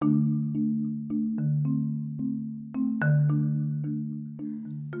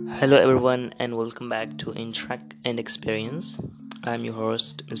Hello, everyone, and welcome back to Interact and Experience. I'm your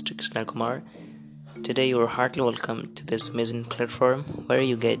host, Mr. Krishna Kumar. Today, you're heartily welcome to this amazing platform where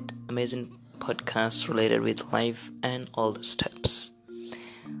you get amazing podcasts related with life and all the steps.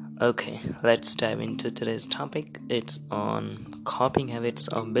 Okay, let's dive into today's topic. It's on coping habits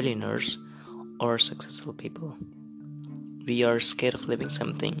of billionaires or successful people. We are scared of living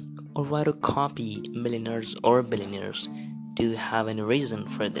something, or why to copy millionaires or billionaires. Do you have any reason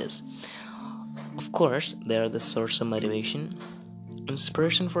for this? Of course, they are the source of motivation,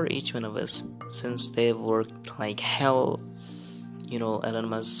 inspiration for each one of us, since they've worked like hell. Elon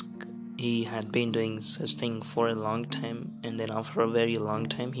Musk, he had been doing such thing for a long time, and then after a very long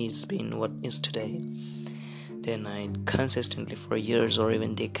time, he's been what is today. Denied consistently for years or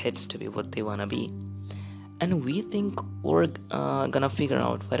even decades to be what they wanna be. And we think we're gonna figure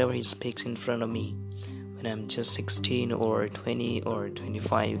out whatever he speaks in front of me when I'm just 16 or 20 or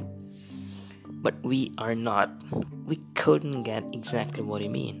 25. But we are not. We couldn't get exactly what he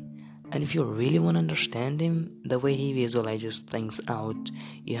mean. And if you really want to understand him, the way he visualizes things out,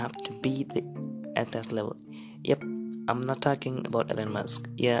 you have to be at that level. Yep, I'm not talking about Elon Musk.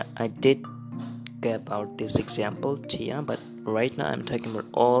 Yeah, I did give out this example, Tia, but right now I'm talking about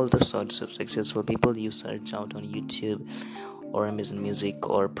all the sorts of successful people you search out on YouTube or Amazon Music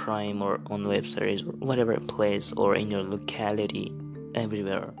or Prime or on web series or whatever place or in your locality,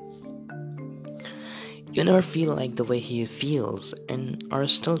 everywhere. You never feel like the way he feels and are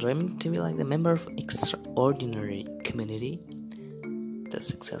still dreaming to be like the member of extraordinary community, the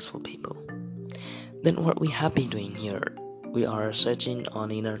successful people. Then what we have been doing here? We are searching on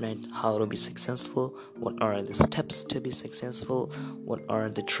the internet how to be successful, what are the steps to be successful, what are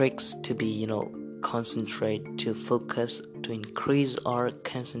the tricks to be, concentrate, to focus, to increase our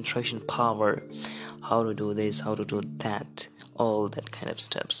concentration power, how to do this, how to do that, all that kind of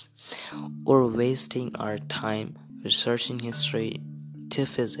steps. Or wasting our time researching history to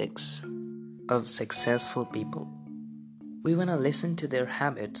physics of successful people. We want to listen to their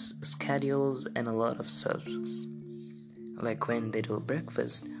habits, schedules, and a lot of subjects. Like when they do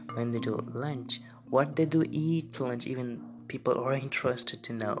breakfast, when they do lunch, what they do eat lunch, even people are interested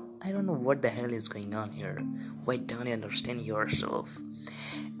to know. I don't know what the hell is going on here. Why don't you understand yourself?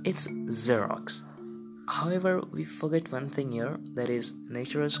 It's Xerox. However, we forget one thing here, that is,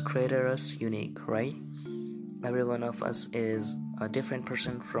 nature has created us unique, right? Every one of us is a different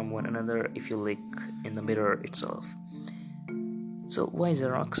person from one another if you look in the mirror itself. So why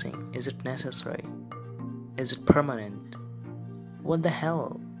Xeroxing? Is it necessary? Is it permanent? What the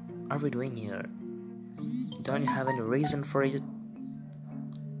hell are we doing here? Don't you have any reason for it?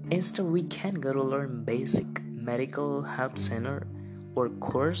 Instead, we can go to learn basic medical help center or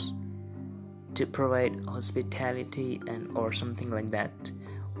course to provide hospitality and or something like that,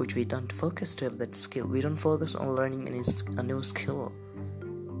 which we don't focus to have that skill. We don't focus on learning a new skill.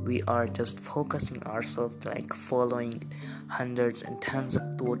 We are just focusing ourselves like following hundreds and tons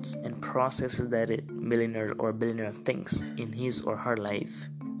of thoughts and processes that a millionaire or billionaire thinks in his or her life.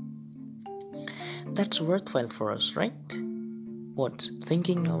 That's worthwhile for us, right? What?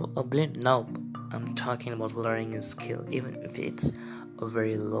 Thinking of a billionaire? No, I'm talking about learning a skill, even if it's a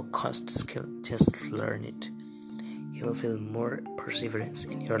very low cost skill. Just learn it. You'll feel more perseverance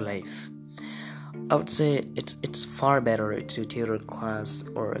in your life. I would say it's far better to tutor class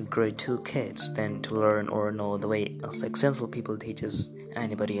or grade 2 kids than to learn or know the way a successful people teaches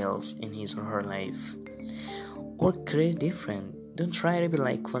anybody else in his or her life. Or create different. Don't try to be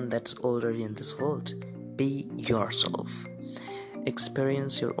like one that's already in this world. Be yourself.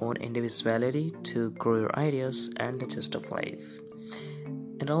 Experience your own individuality to grow your ideas and the gist of life.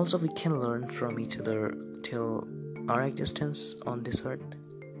 And also we can learn from each other till our existence on this earth.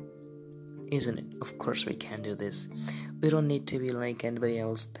 Isn't it? Of course we can do this. We don't need to be like anybody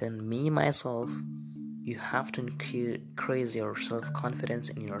else than me, myself. You have to increase your self-confidence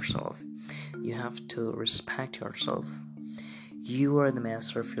in yourself. You have to respect yourself. You are the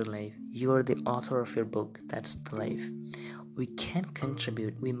master of your life. You are the author of your book. That's the life. We can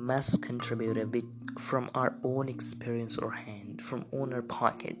contribute. We must contribute a bit from our own experience or hand, from our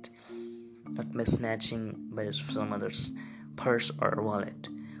pocket, not by snatching by some other's purse or wallet.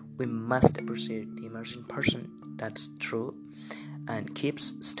 We must appreciate the emerging person, that's true, and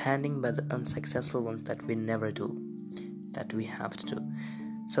keeps standing by the unsuccessful ones that we never do, that we have to do,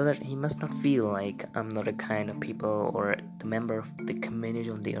 so that he must not feel like I'm not a kind of people or the member of the community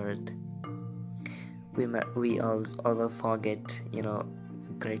on the earth. We all forget,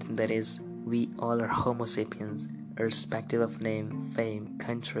 great thing that is, we all are Homo sapiens, irrespective of name, fame,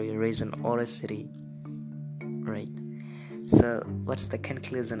 country, reason, or a city, right? So what's the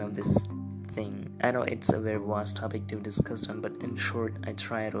conclusion of this thing? I know it's a very vast topic to discuss on, but in short, I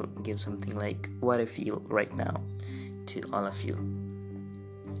try to give something like what I feel right now to all of you.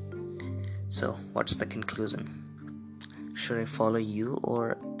 So what's the conclusion? Should I follow you,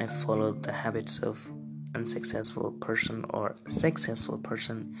 or I follow the habits of unsuccessful person or successful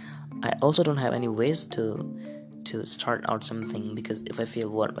person? I also don't have any ways to start out something, because if I feel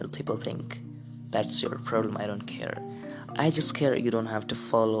what will people think, that's your problem. I don't care. I just care you don't have to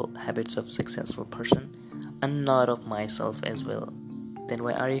follow habits of successful person and not of myself as well. Then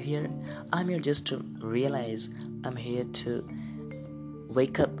why are you here? I'm here just to realize. I'm here to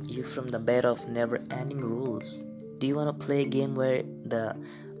wake up you from the bed of never ending rules. Do you want to play a game where the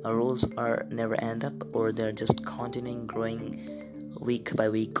rules are never end up, or they're just continuing growing week by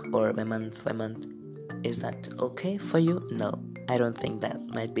week or by month by month? Is that okay for you? No, I don't think that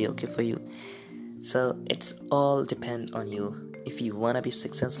might be okay for you. So it's all depend on you. If you want to be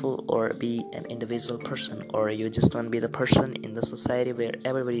successful or be an individual person, or you just want to be the person in the society where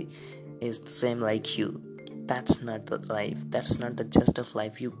everybody is the same like you, that's not the life. That's not the gist of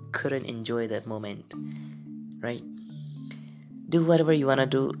life. You couldn't enjoy that moment, right? Do whatever you want to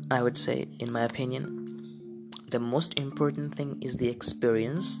do. I would say, in my opinion, the most important thing is the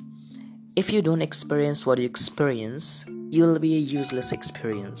experience. If you don't experience what you experience, you'll be a useless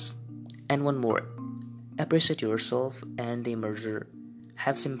experience. And one more, appreciate yourself and the emerger.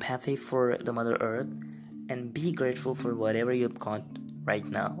 Have sympathy for the Mother Earth, and be grateful for whatever you've got right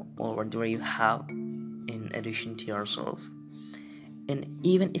now, or whatever you have in addition to yourself. And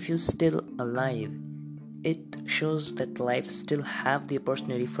even if you're still alive, it shows that life still have the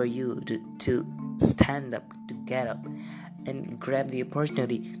opportunity for you to stand up, to get up and grab the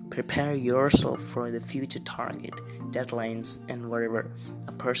opportunity. Prepare yourself for the future target, deadlines, and whatever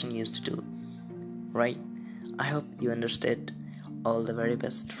a person used to do, right? I hope you understood. All the very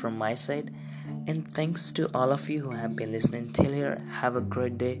best from my side, and thanks to all of you who have been listening till here. Have a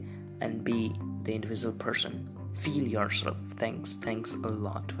great day and be the individual person. Feel yourself. Thanks a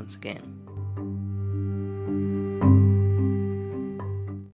lot once again.